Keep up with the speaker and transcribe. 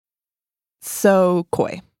So,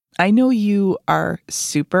 Coy, I know you are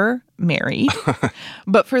super married,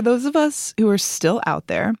 but for those of us who are still out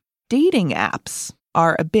there, dating apps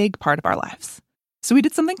are a big part of our lives. So we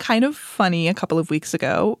did something kind of funny a couple of weeks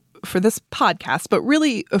ago for this podcast, but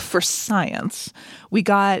really for science. We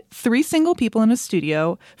got 3 single people in a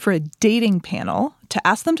studio for a dating panel to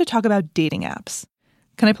ask them to talk about dating apps.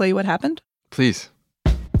 Can I play you what happened? Please.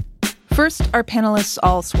 First, our panelists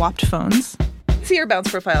all swapped phones. See your bounce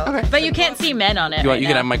profile. Okay. But you can't see men on it. You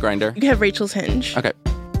can have my grinder. You have Rachel's Hinge. Okay.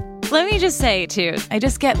 Let me just say, too, I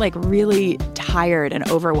just get really tired and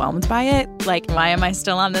overwhelmed by it. Why am I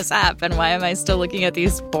still on this app? And why am I still looking at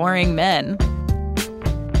these boring men?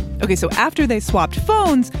 Okay, so after they swapped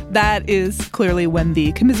phones, that is clearly when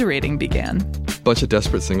the commiserating began. Bunch of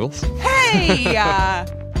desperate singles. Hey!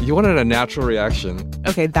 You wanted a natural reaction.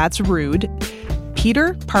 Okay, that's rude.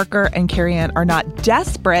 Peter, Parker, and Carrie-Anne are not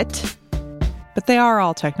desperate, but they are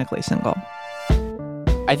all technically single.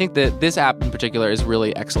 I think that this app in particular is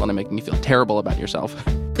really excellent at making you feel terrible about yourself.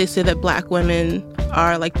 They say that Black women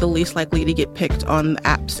are the least likely to get picked on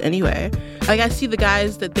apps anyway. I see the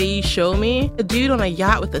guys that they show me, a dude on a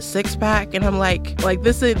yacht with a 6-pack, and I'm like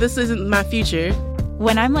this isn't my future.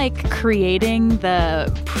 When I'm creating the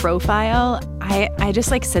profile, I just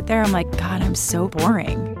sit there. I'm God, I'm so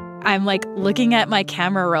boring. I'm looking at my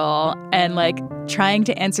camera roll and trying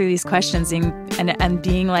to answer these questions and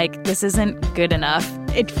being this isn't good enough.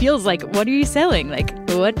 It feels what are you selling?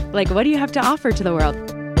 What do you have to offer to the world?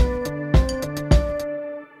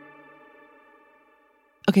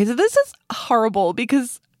 Okay, so this is horrible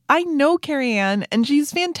because I know Carrie-Anne and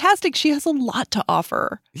she's fantastic. She has a lot to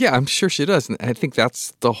offer. Yeah, I'm sure she does. And I think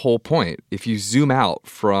that's the whole point. If you zoom out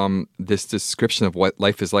from this description of what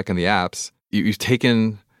life is like on the apps, you've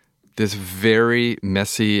taken this very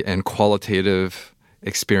messy and qualitative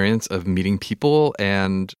experience of meeting people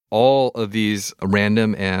and all of these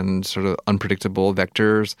random and sort of unpredictable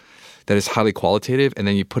vectors that is highly qualitative, and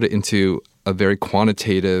then you put it into a very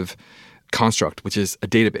quantitative construct, which is a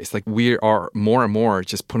database. We are more and more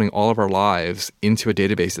just putting all of our lives into a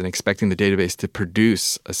database and expecting the database to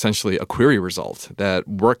produce essentially a query result that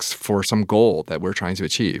works for some goal that we're trying to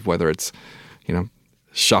achieve, whether it's,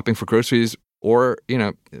 shopping for groceries or,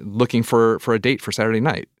 looking for a date for Saturday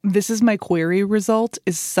night. This is my query result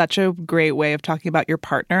is such a great way of talking about your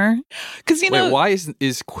partner. Because, Wait, why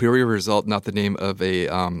is query result not the name of a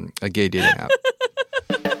gay dating app?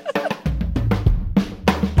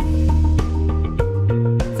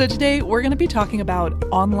 So today we're going to be talking about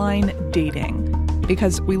online dating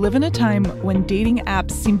because we live in a time when dating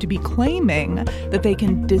apps seem to be claiming that they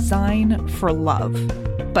can design for love.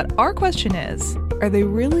 But our question is, are they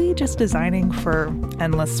really just designing for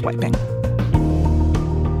endless swiping?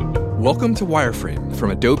 Welcome to Wireframe from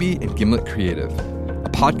Adobe and Gimlet Creative, a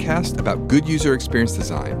podcast about good user experience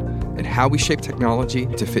design and how we shape technology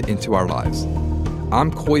to fit into our lives.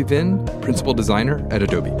 I'm Coy Vin, principal designer at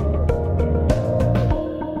Adobe.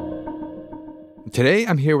 Today,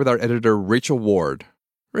 I'm here with our editor, Rachel Ward.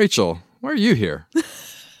 Rachel, why are you here?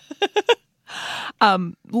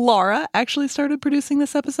 Laura actually started producing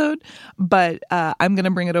this episode, but I'm going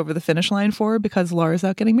to bring it over the finish line for her because Laura's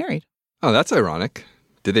out getting married. Oh, that's ironic.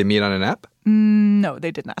 Did they meet on an app? No,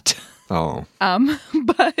 they did not. Oh.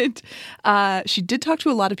 But she did talk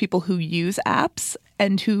to a lot of people who use apps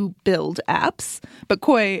and who build apps. But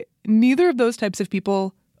Coy, neither of those types of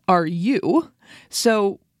people are you.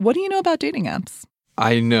 So what do you know about dating apps?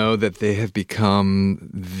 I know that they have become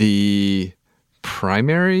the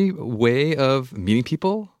primary way of meeting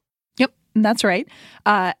people. Yep, that's right.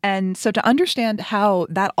 And so to understand how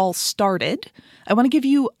that all started, I want to give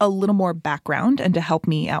you a little more background. And to help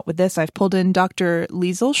me out with this, I've pulled in Dr.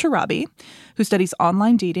 Liesl Sharabi, who studies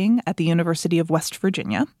online dating at the University of West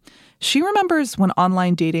Virginia. She remembers when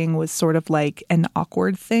online dating was sort of like an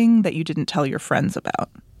awkward thing that you didn't tell your friends about.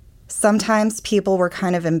 Sometimes people were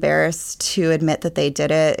kind of embarrassed to admit that they did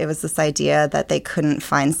it. It was this idea that they couldn't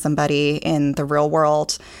find somebody in the real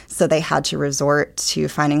world, so they had to resort to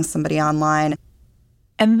finding somebody online.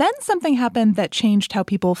 And then something happened that changed how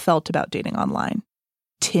people felt about dating online.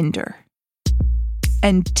 Tinder.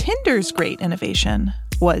 And Tinder's great innovation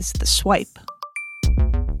was the swipe.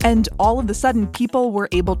 And all of a sudden, people were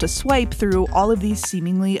able to swipe through all of these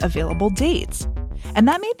seemingly available dates. And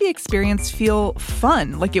that made the experience feel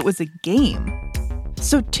fun, like it was a game.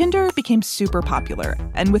 So Tinder became super popular,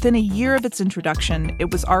 and within a year of its introduction,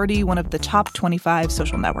 it was already one of the top 25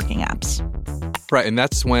 social networking apps. Right, and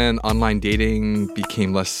that's when online dating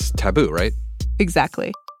became less taboo, right?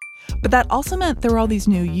 Exactly. But that also meant there were all these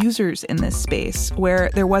new users in this space where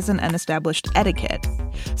there wasn't an established etiquette.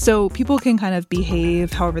 So people can kind of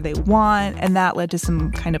behave however they want, and that led to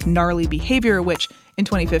some kind of gnarly behavior, which in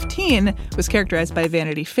 2015 was characterized by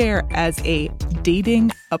Vanity Fair as a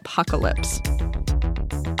dating apocalypse.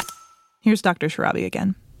 Here's Dr. Sharabi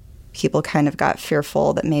again. People kind of got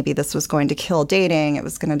fearful that maybe this was going to kill dating. It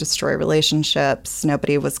was going to destroy relationships.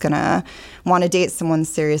 Nobody was going to want to date someone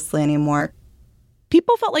seriously anymore.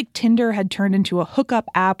 People felt like Tinder had turned into a hookup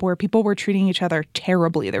app where people were treating each other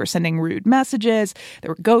terribly. They were sending rude messages. They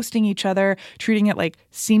were ghosting each other, treating it like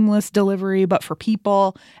seamless delivery, but for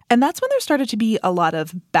people. And that's when there started to be a lot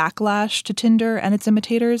of backlash to Tinder and its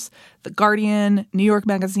imitators. The Guardian, New York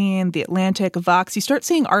Magazine, The Atlantic, Vox. You start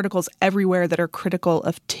seeing articles everywhere that are critical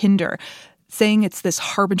of Tinder, saying it's this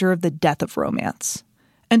harbinger of the death of romance.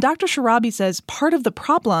 And Dr. Sharabi says part of the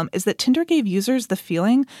problem is that Tinder gave users the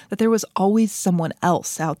feeling that there was always someone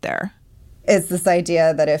else out there. It's this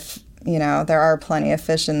idea that if, there are plenty of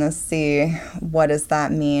fish in the sea, what does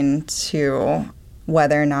that mean to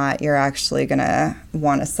whether or not you're actually going to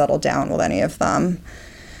want to settle down with any of them?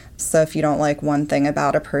 So if you don't like one thing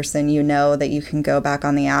about a person, you know that you can go back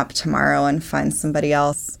on the app tomorrow and find somebody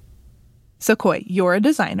else. So, Coy, you're a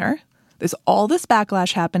designer. There's all this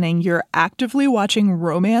backlash happening. You're actively watching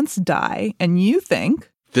romance die, and you think...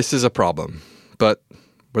 This is a problem. But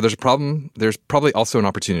where there's a problem, there's probably also an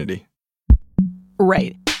opportunity.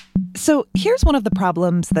 Right. So here's one of the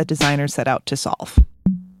problems that designers set out to solve.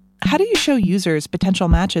 How do you show users potential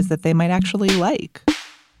matches that they might actually like?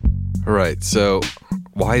 Right. So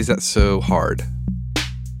why is that so hard?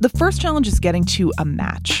 The first challenge is getting to a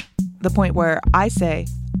match. The point where I say,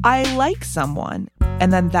 I like someone,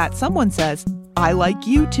 and then that someone says, I like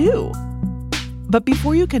you too. But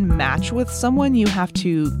before you can match with someone, you have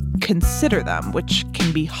to consider them, which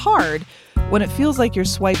can be hard when it feels like you're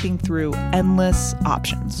swiping through endless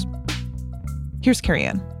options. Here's Carrie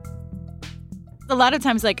Ann. A lot of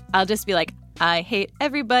times, I'll just be like, I hate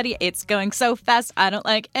everybody. It's going so fast. I don't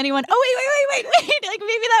like anyone. Oh, wait. Like, maybe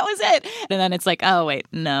that was it. And then it's like, oh, wait,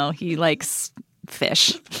 no, he likes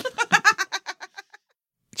fish.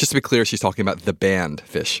 Just to be clear, she's talking about the band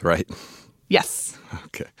Fish, right? Yes.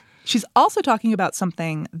 Okay. She's also talking about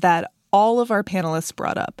something that all of our panelists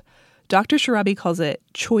brought up. Dr. Sharabi calls it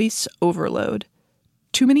choice overload.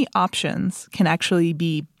 Too many options can actually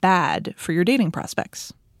be bad for your dating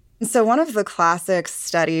prospects. So one of the classic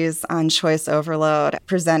studies on choice overload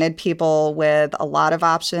presented people with a lot of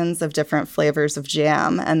options of different flavors of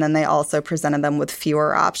jam, and then they also presented them with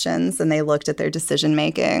fewer options, and they looked at their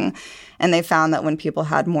decision-making, and they found that when people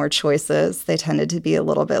had more choices, they tended to be a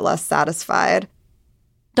little bit less satisfied.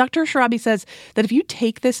 Dr. Sharabi says that if you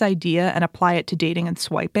take this idea and apply it to dating and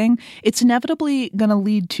swiping, it's inevitably going to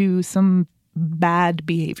lead to some bad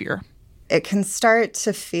behavior. It can start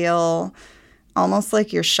to feel almost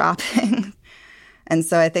like you're shopping. And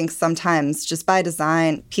so I think sometimes just by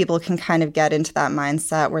design, people can kind of get into that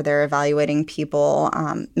mindset where they're evaluating people,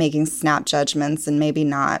 making snap judgments and maybe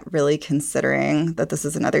not really considering that this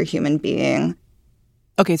is another human being.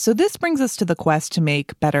 Okay, so this brings us to the quest to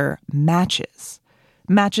make better matches.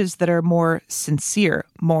 Matches that are more sincere,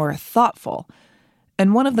 more thoughtful.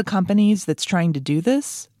 And one of the companies that's trying to do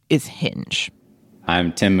this is Hinge.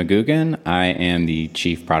 I'm Tim McGugan. I am the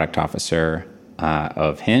Chief Product Officer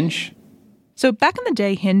of Hinge. So back in the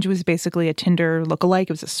day, Hinge was basically a Tinder lookalike. It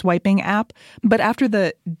was a swiping app. But after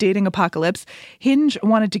the dating apocalypse, Hinge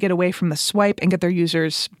wanted to get away from the swipe and get their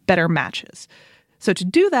users better matches. So to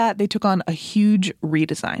do that, they took on a huge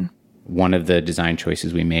redesign. One of the design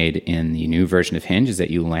choices we made in the new version of Hinge is that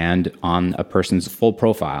you land on a person's full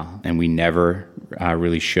profile, and we never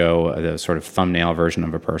really show the sort of thumbnail version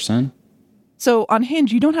of a person. So on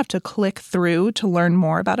Hinge, you don't have to click through to learn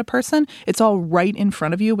more about a person. It's all right in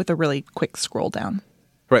front of you with a really quick scroll down.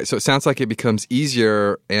 Right. So it sounds like it becomes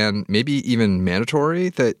easier and maybe even mandatory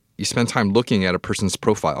that you spend time looking at a person's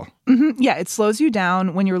profile. Mm-hmm. Yeah, it slows you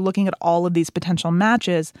down when you're looking at all of these potential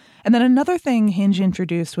matches. And then another thing Hinge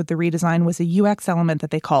introduced with the redesign was a UX element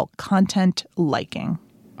that they call content liking.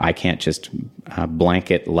 I can't just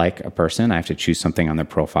blanket like a person. I have to choose something on their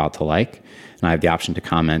profile to like, and I have the option to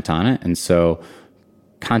comment on it. And so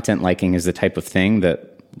content liking is the type of thing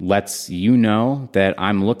that lets you know that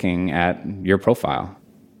I'm looking at your profile.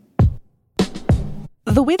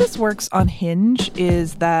 The way this works on Hinge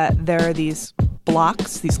is that there are these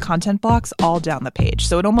blocks, these content blocks all down the page.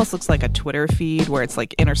 So it almost looks like a Twitter feed where it's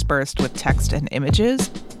like interspersed with text and images.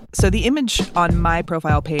 So the image on my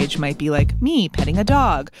profile page might be like me petting a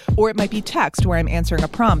dog, or it might be text where I'm answering a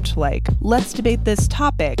prompt like, let's debate this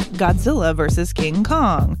topic, Godzilla versus King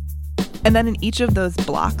Kong. And then in each of those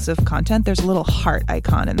blocks of content, there's a little heart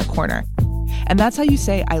icon in the corner. And that's how you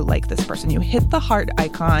say, I like this person. You hit the heart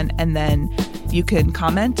icon and then you can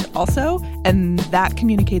comment also, and that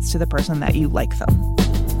communicates to the person that you like them.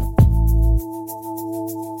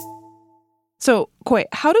 So, Koi,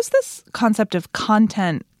 how does this concept of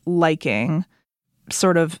content liking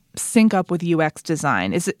sort of sync up with UX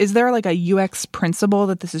design? Is there like a UX principle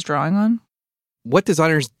that this is drawing on? What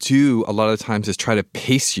designers do a lot of times is try to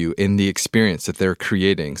pace you in the experience that they're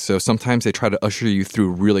creating. So sometimes they try to usher you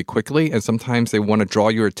through really quickly, and sometimes they want to draw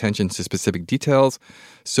your attention to specific details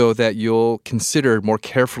so that you'll consider more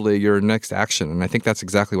carefully your next action. And I think that's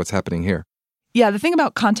exactly what's happening here. Yeah, the thing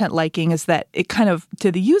about content liking is that it kind of,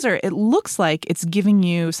 to the user, it looks like it's giving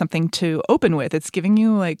you something to open with. It's giving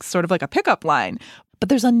you like sort of like a pickup line. But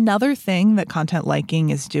there's another thing that content liking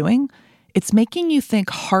is doing. It's making you think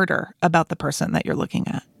harder about the person that you're looking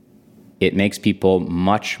at. It makes people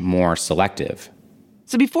much more selective.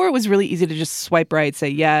 So before it was really easy to just swipe right, say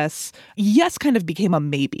yes. Yes kind of became a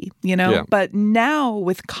maybe, you know? Yeah. But now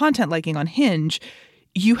with content liking on Hinge,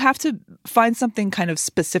 you have to find something kind of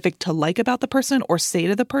specific to like about the person or say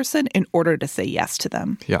to the person in order to say yes to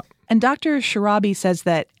them. Yeah. And Dr. Sharabi says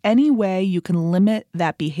that any way you can limit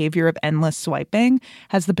that behavior of endless swiping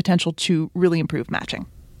has the potential to really improve matching.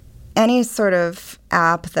 Any sort of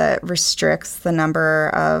app that restricts the number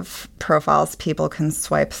of profiles people can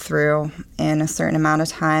swipe through in a certain amount of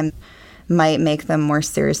time might make them more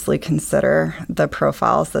seriously consider the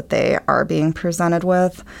profiles that they are being presented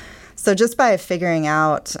with. So just by figuring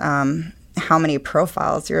out how many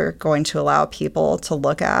profiles you're going to allow people to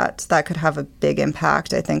look at, that could have a big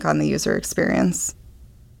impact, I think, on the user experience.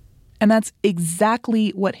 And that's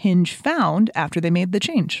exactly what Hinge found after they made the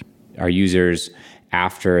change. Our users,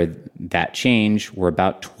 after that change, were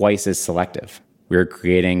about twice as selective. We were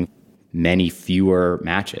creating many fewer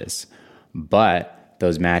matches, but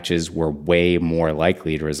those matches were way more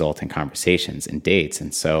likely to result in conversations and dates.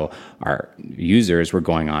 And so our users were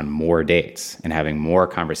going on more dates and having more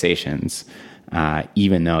conversations,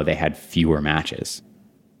 even though they had fewer matches.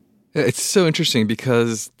 It's so interesting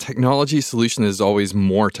because technology solution is always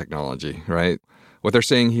more technology, right? What they're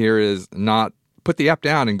saying here is not put the app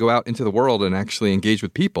down and go out into the world and actually engage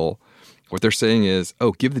with people. What they're saying is,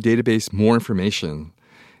 give the database more information.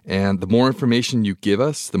 And the more information you give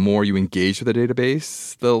us, the more you engage with the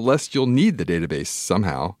database, the less you'll need the database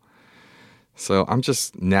somehow. So I'm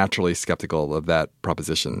just naturally skeptical of that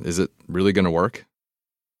proposition. Is it really going to work?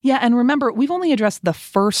 Yeah, and remember, we've only addressed the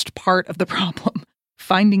first part of the problem,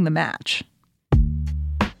 finding the match.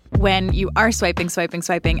 When you are swiping,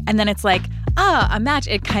 and then it's like, a match,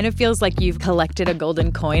 it kind of feels like you've collected a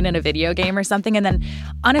golden coin in a video game or something. And then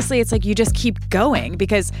honestly, it's like you just keep going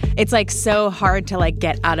because it's like so hard to like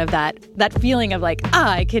get out of that feeling of like,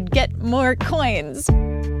 I could get more coins.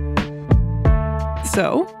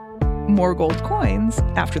 So, more gold coins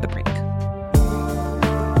after the break.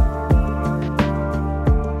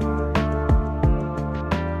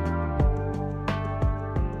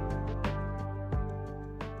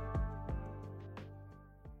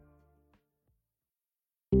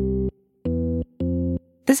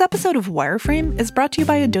 This episode of Wireframe is brought to you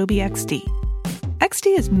by Adobe XD.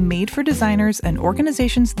 XD is made for designers and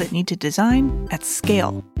organizations that need to design at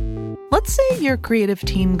scale. Let's say your creative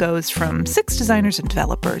team goes from 6 designers and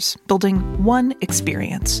developers building one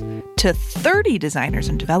experience to 30 designers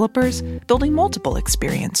and developers building multiple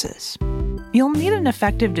experiences. You'll need an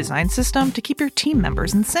effective design system to keep your team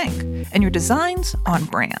members in sync and your designs on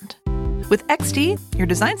brand. With XD, your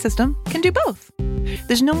design system can do both.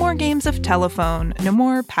 There's no more games of telephone, no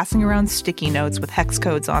more passing around sticky notes with hex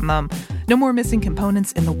codes on them, no more missing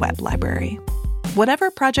components in the web library.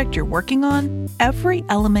 Whatever project you're working on, every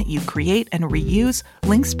element you create and reuse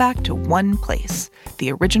links back to one place,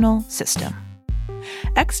 the original system.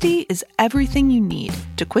 XD is everything you need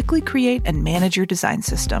to quickly create and manage your design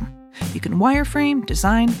system. You can wireframe,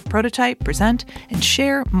 design, prototype, present, and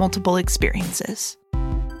share multiple experiences.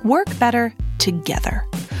 Work better together.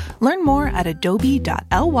 Learn more at adobe.ly/Gimlet.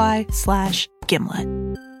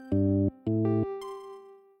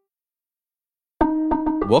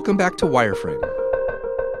 Welcome back to Wireframe.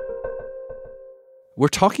 We're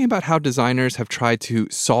talking about how designers have tried to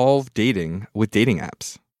solve dating with dating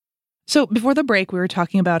apps. So before the break, we were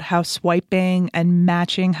talking about how swiping and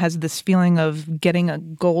matching has this feeling of getting a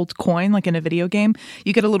gold coin, like in a video game.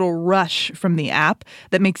 You get a little rush from the app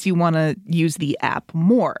that makes you want to use the app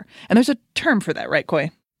more. And there's a term for that, right,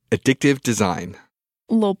 Koi? Addictive design.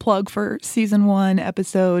 A little plug for season 1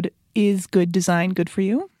 episode, Is Good Design Good for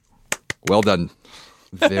You? Well done.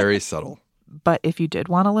 Very subtle. But if you did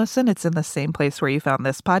want to listen, it's in the same place where you found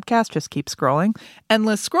this podcast. Just keep scrolling.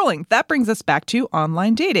 Endless scrolling. That brings us back to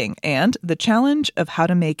online dating and the challenge of how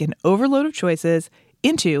to make an overload of choices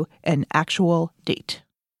into an actual date.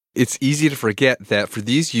 It's easy to forget that for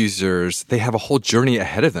these users, they have a whole journey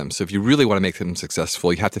ahead of them. So if you really want to make them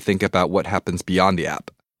successful, you have to think about what happens beyond the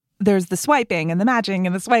app. There's the swiping and the matching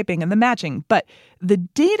and the swiping and the matching. But the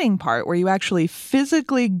dating part where you actually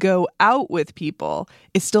physically go out with people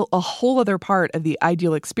is still a whole other part of the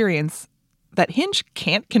ideal experience that Hinge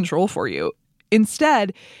can't control for you.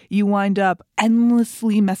 Instead, you wind up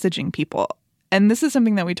endlessly messaging people. And this is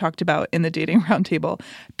something that we talked about in the dating roundtable.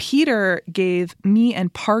 Peter gave me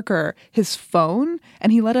and Parker his phone,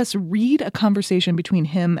 and he let us read a conversation between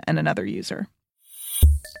him and another user.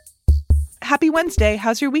 Happy Wednesday.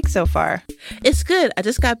 How's your week so far? It's good. I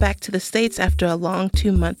just got back to the States after a long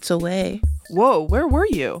 2 months away. Whoa, where were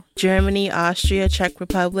you? Germany, Austria, Czech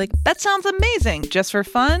Republic. That sounds amazing. Just for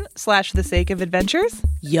fun / the sake of adventures?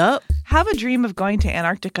 Yup. Have a dream of going to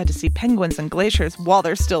Antarctica to see penguins and glaciers while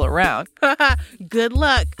they're still around. Good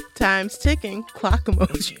luck. Time's ticking. Clock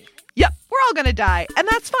emoji. Yep, we're all gonna die, and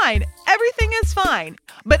that's fine. Everything is fine.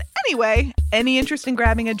 But anyway, any interest in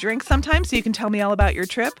grabbing a drink sometime so you can tell me all about your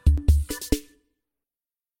trip?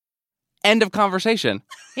 End of conversation.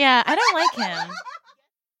 Yeah, I don't like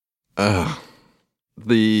him.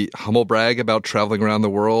 The humble brag about traveling around the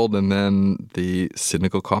world and then the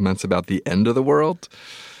cynical comments about the end of the world.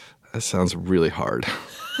 That sounds really hard.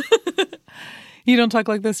 You don't talk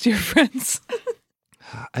like this to your friends.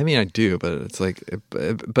 I mean, I do, but it's like,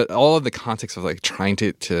 but all of the context of like trying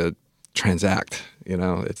to transact, you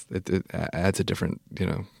know, it adds a different, you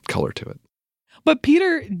know, color to it. But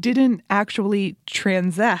Peter didn't actually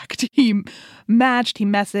transact. He matched, he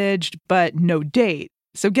messaged, but no date.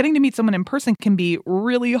 So getting to meet someone in person can be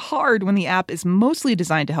really hard when the app is mostly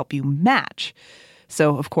designed to help you match.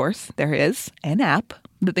 So, of course, there is an app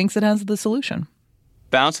that thinks it has the solution.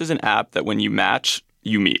 Bounce is an app that when you match,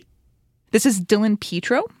 you meet. This is Dylan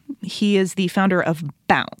Petro. He is the founder of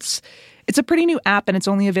Bounce. It's a pretty new app and it's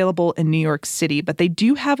only available in New York City, but they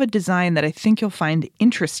do have a design that I think you'll find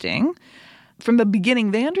interesting. From the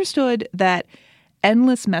beginning, they understood that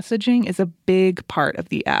endless messaging is a big part of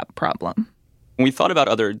the app problem. When we thought about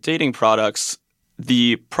other dating products,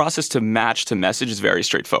 the process to match to message is very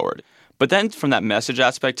straightforward. But then from that message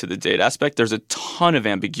aspect to the date aspect, there's a ton of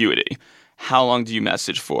ambiguity. How long do you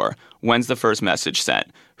message for? When's the first message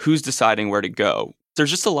sent? Who's deciding where to go?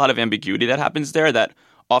 There's just a lot of ambiguity that happens there that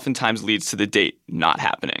oftentimes leads to the date not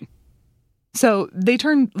happening. So they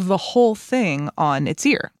turned the whole thing on its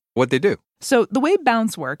ear. What'd they do? So the way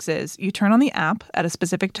Bounce works is you turn on the app at a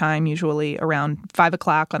specific time, usually around 5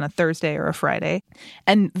 o'clock on a Thursday or a Friday.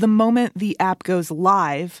 And the moment the app goes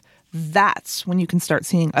live, that's when you can start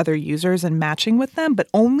seeing other users and matching with them, but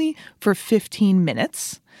only for 15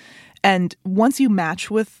 minutes. And once you match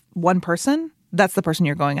with one person, that's the person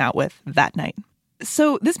you're going out with that night.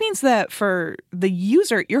 So this means that for the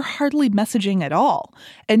user, you're hardly messaging at all.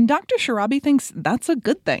 And Dr. Sharabi thinks that's a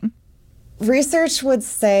good thing. Research would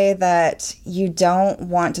say that you don't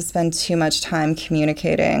want to spend too much time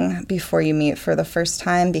communicating before you meet for the first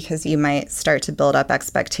time because you might start to build up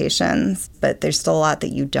expectations, but there's still a lot that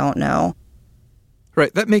you don't know.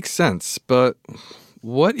 Right, that makes sense. But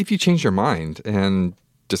what if you change your mind and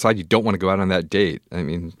decide you don't want to go out on that date? I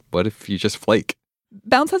mean, what if you just flake?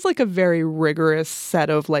 Bounce has like a very rigorous set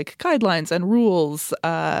of like guidelines and rules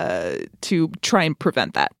to try and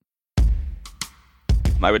prevent that.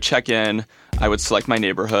 I would check in, I would select my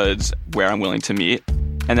neighborhoods where I'm willing to meet,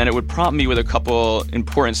 and then it would prompt me with a couple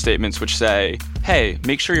important statements which say, hey,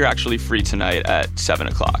 make sure you're actually free tonight at 7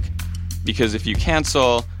 o'clock. Because if you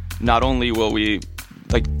cancel, not only will we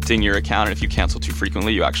ding your account, and if you cancel too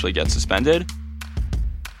frequently, you actually get suspended.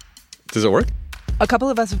 Does it work? A couple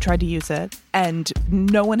of us have tried to use it, and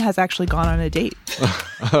no one has actually gone on a date.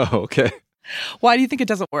 Oh, okay. Why do you think it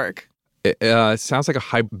doesn't work? It sounds like a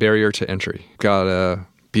high barrier to entry. You gotta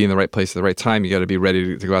be in the right place at the right time. You gotta be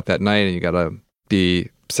ready to go out that night, and you gotta be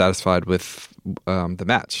satisfied with the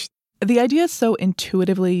match. The idea is so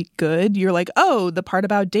intuitively good. You're like, oh, the part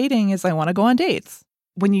about dating is I want to go on dates.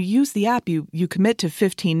 When you use the app, you commit to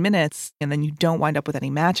 15 minutes and then you don't wind up with any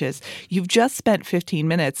matches. You've just spent 15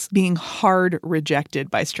 minutes being hard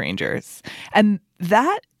rejected by strangers. And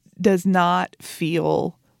that does not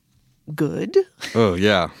feel good. Oh,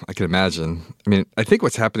 yeah, I can imagine. I mean, I think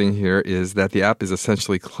what's happening here is that the app is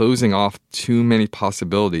essentially closing off too many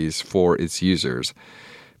possibilities for its users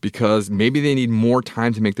because maybe they need more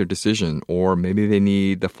time to make their decision, or maybe they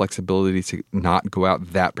need the flexibility to not go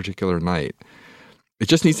out that particular night. It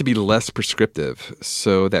just needs to be less prescriptive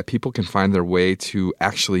so that people can find their way to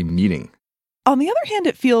actually meeting. On the other hand,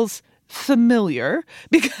 it feels familiar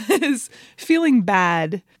because feeling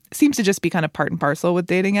bad seems to just be kind of part and parcel with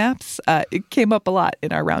dating apps. It came up a lot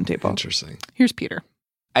in our roundtable. Interesting. Here's Peter.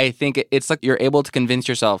 I think it's like you're able to convince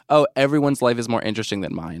yourself, oh, everyone's life is more interesting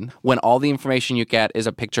than mine. When all the information you get is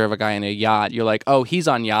a picture of a guy in a yacht, you're like, oh, he's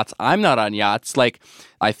on yachts. I'm not on yachts. Like,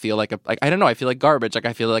 I feel like I don't know. I feel like garbage. Like,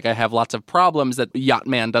 I feel like I have lots of problems that Yacht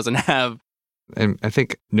Man doesn't have. And I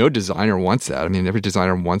think no designer wants that. I mean, every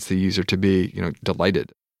designer wants the user to be,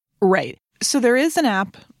 delighted. Right. So there is an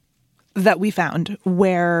app that we found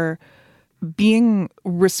where being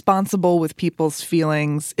responsible with people's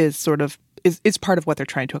feelings is sort of is part of what they're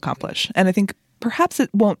trying to accomplish. And I think perhaps it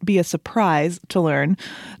won't be a surprise to learn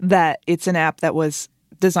that it's an app that was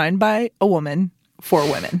designed by a woman for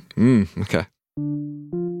women. Okay.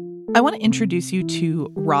 I want to introduce you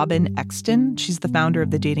to Robin Exton. She's the founder of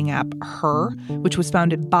the dating app Her, which was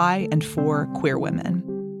founded by and for queer women.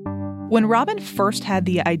 When Robin first had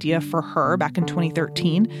the idea for Her back in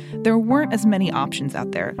 2013, there weren't as many options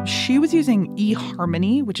out there. She was using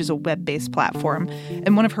eHarmony, which is a web-based platform,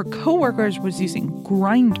 and one of her coworkers was using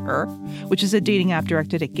Grindr, which is a dating app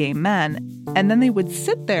directed at gay men. And then they would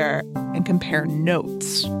sit there and compare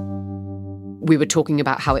notes. We were talking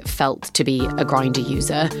about how it felt to be a Grindr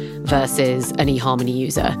user versus an eHarmony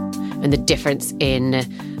user, and the difference in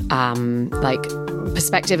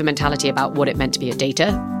perspective and mentality about what it meant to be a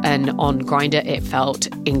dater. And on Grindr, it felt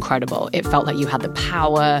incredible. It felt like you had the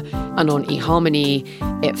power. And on eHarmony,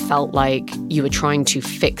 it felt like you were trying to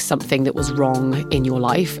fix something that was wrong in your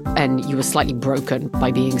life, and you were slightly broken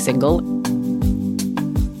by being single.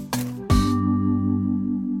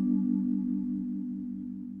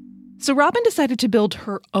 So Robin decided to build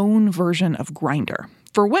her own version of Grindr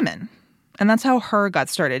for women. And that's how Her got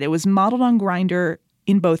started. It was modeled on Grindr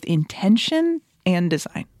in both intention and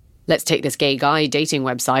design. Let's take this gay guy dating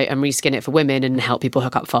website and reskin it for women and help people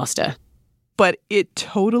hook up faster. But it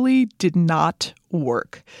totally did not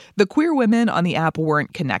work. The queer women on the app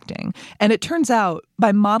weren't connecting. And it turns out,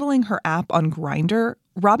 by modeling her app on Grindr,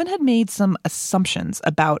 Robin had made some assumptions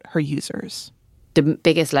about her users. The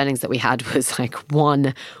biggest learnings that we had was,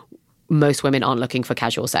 one, most women aren't looking for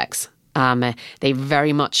casual sex. They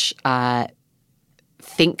very much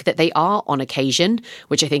think that they are on occasion,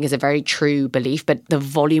 which I think is a very true belief, but the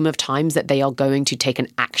volume of times that they are going to take an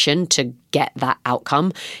action to get that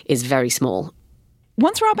outcome is very small.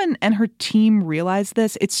 Once Robin and her team realized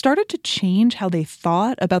this, it started to change how they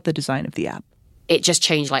thought about the design of the app. It just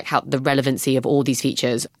changed how the relevancy of all these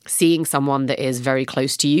features. Seeing someone that is very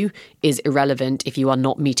close to you is irrelevant if you are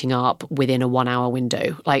not meeting up within a 1 hour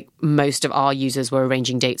window. Most of our users were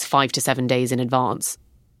arranging dates 5 to 7 days in advance.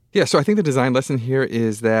 Yeah, so I think the design lesson here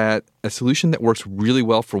is that a solution that works really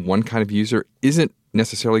well for one kind of user isn't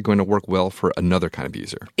necessarily going to work well for another kind of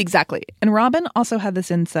user. Exactly. And Robin also had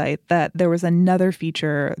this insight that there was another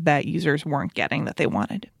feature that users weren't getting that they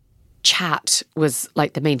wanted. Chat was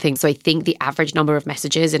the main thing. So I think the average number of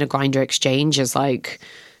messages in a Grindr exchange is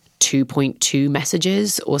 2.2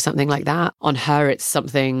 messages or something like that. On Her, it's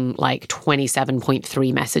something like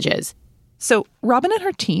 27.3 messages. So Robin and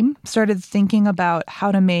her team started thinking about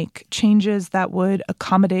how to make changes that would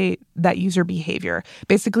accommodate that user behavior,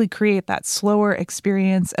 basically create that slower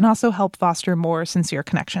experience and also help foster more sincere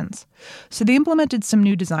connections. So they implemented some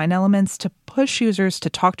new design elements to push users to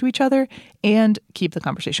talk to each other and keep the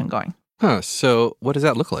conversation going. So what does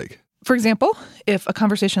that look like? For example, if a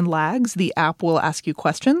conversation lags, the app will ask you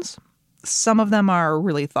questions. Some of them are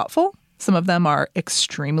really thoughtful. Some of them are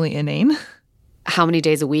extremely inane. How many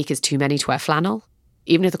days a week is too many to wear flannel?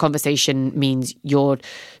 Even if the conversation means you're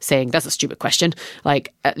saying, that's a stupid question,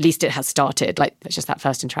 at least it has started. It's just that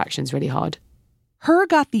first interaction is really hard. Her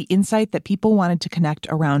got the insight that people wanted to connect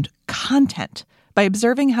around content by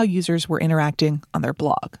observing how users were interacting on their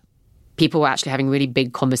blog. People were actually having really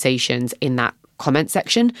big conversations in that comment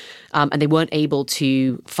section, and they weren't able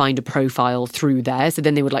to find a profile through there. So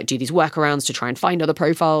then they would do these workarounds to try and find other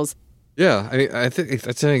profiles. Yeah, I think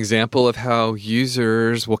that's an example of how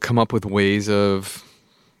users will come up with ways of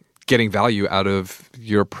getting value out of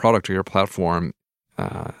your product or your platform.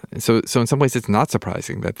 So in some ways, it's not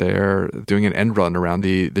surprising that they're doing an end run around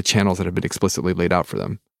the channels that have been explicitly laid out for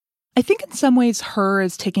them. I think in some ways, Her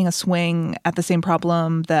is taking a swing at the same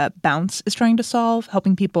problem that Bounce is trying to solve,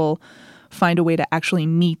 helping people find a way to actually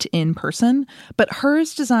meet in person. But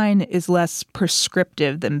Her's design is less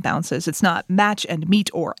prescriptive than Bounce's. It's not match and meet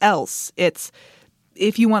or else. It's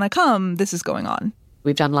if you want to come, this is going on.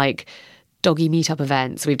 We've done doggy meetup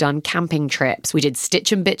events. We've done camping trips. We did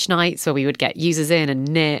stitch and bitch nights where we would get users in and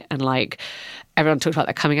knit, and like everyone talked about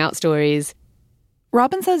their coming out stories.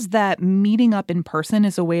 Robin says that meeting up in person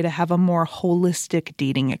is a way to have a more holistic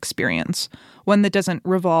dating experience, one that doesn't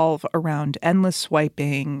revolve around endless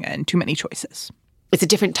swiping and too many choices. It's a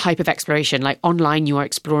different type of exploration. Like online, you are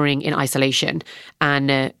exploring in isolation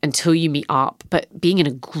and until you meet up. But being in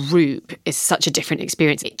a group is such a different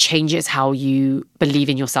experience. It changes how you believe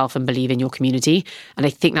in yourself and believe in your community. And I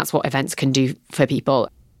think that's what events can do for people.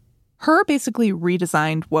 Her basically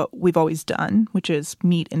redesigned what we've always done, which is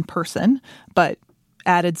meet in person, but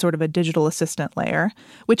added sort of a digital assistant layer,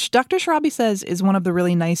 which Dr. Sharabi says is one of the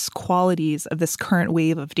really nice qualities of this current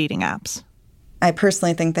wave of dating apps. I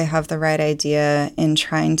personally think they have the right idea in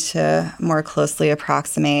trying to more closely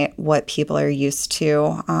approximate what people are used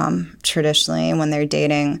to. Traditionally, when they're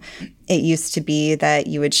dating, it used to be that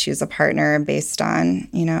you would choose a partner based on,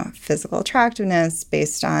 physical attractiveness,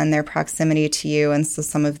 based on their proximity to you. And so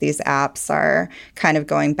some of these apps are kind of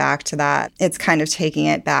going back to that. It's kind of taking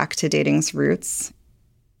it back to dating's roots.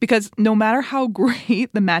 Because no matter how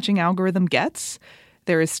great the matching algorithm gets,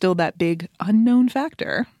 there is still that big unknown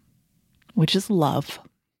factor, which is love.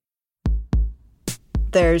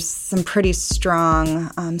 There's some pretty strong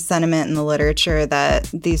sentiment in the literature that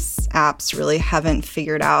these apps really haven't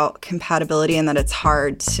figured out compatibility and that it's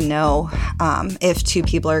hard to know if two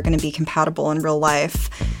people are going to be compatible in real life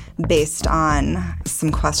based on some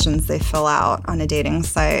questions they fill out on a dating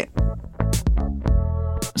site.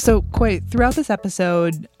 So, Koi, throughout this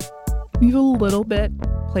episode, you've a little bit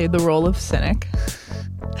played the role of cynic.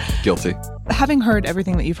 Guilty. Having heard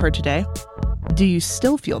everything that you've heard today, do you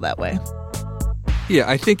still feel that way? Yeah,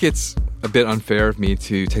 I think it's a bit unfair of me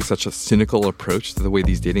to take such a cynical approach to the way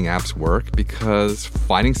these dating apps work, because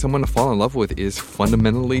finding someone to fall in love with is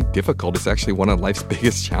fundamentally difficult. It's actually one of life's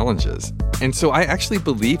biggest challenges. And so I actually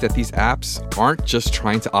believe that these apps aren't just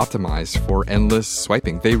trying to optimize for endless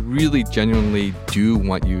swiping. They really genuinely do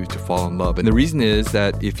want you to fall in love. And the reason is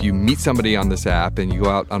that if you meet somebody on this app and you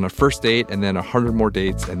go out on a first date and then 100 more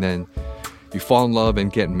dates and then you fall in love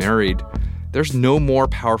and get married, there's no more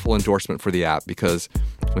powerful endorsement for the app, because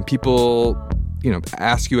when people,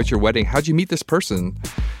 ask you at your wedding, how'd you meet this person?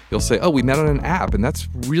 You'll say, oh, we met on an app. And that's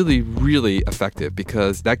really, really effective,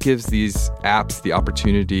 because that gives these apps the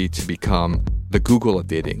opportunity to become the Google of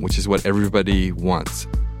dating, which is what everybody wants.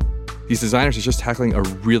 These designers are just tackling a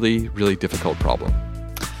really, really difficult problem.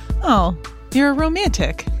 Oh, you're a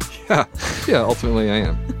romantic. Yeah, ultimately I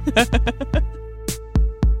am.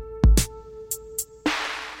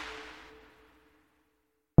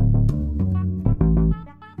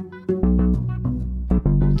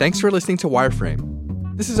 Thanks for listening to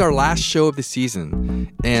Wireframe. This is our last show of the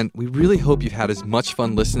season, and we really hope you've had as much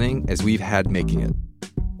fun listening as we've had making it.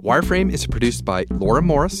 Wireframe is produced by Laura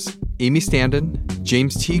Morris, Amy Standen,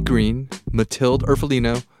 James T. Green, Mathilde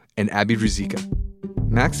Erfolino, and Abby Ruzicka.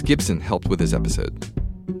 Max Gibson helped with this episode.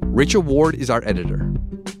 Rachel Ward is our editor.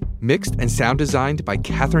 Mixed and sound designed by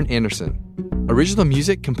Catherine Anderson. Original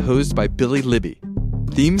music composed by Billy Libby.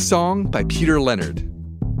 Theme song by Peter Leonard.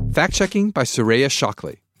 Fact-checking by Soraya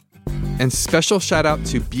Shockley. And special shout out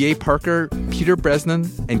to B.A. Parker, Peter Bresnan,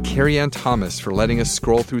 and Carrie Ann Thomas for letting us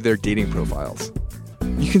scroll through their dating profiles.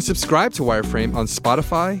 You can subscribe to Wireframe on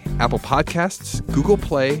Spotify, Apple Podcasts, Google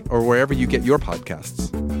Play, or wherever you get your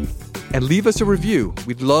podcasts. And leave us a review.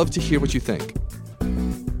 We'd love to hear what you think.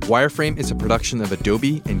 Wireframe is a production of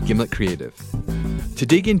Adobe and Gimlet Creative. To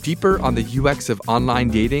dig in deeper on the UX of online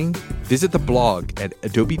dating, visit the blog at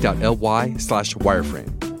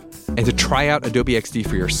adobe.ly/wireframe. And to try out Adobe XD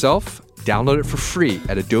for yourself, download it for free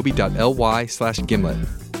at adobe.ly/gimlet.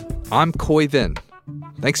 I'm Koi Vinh.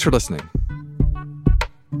 Thanks for listening.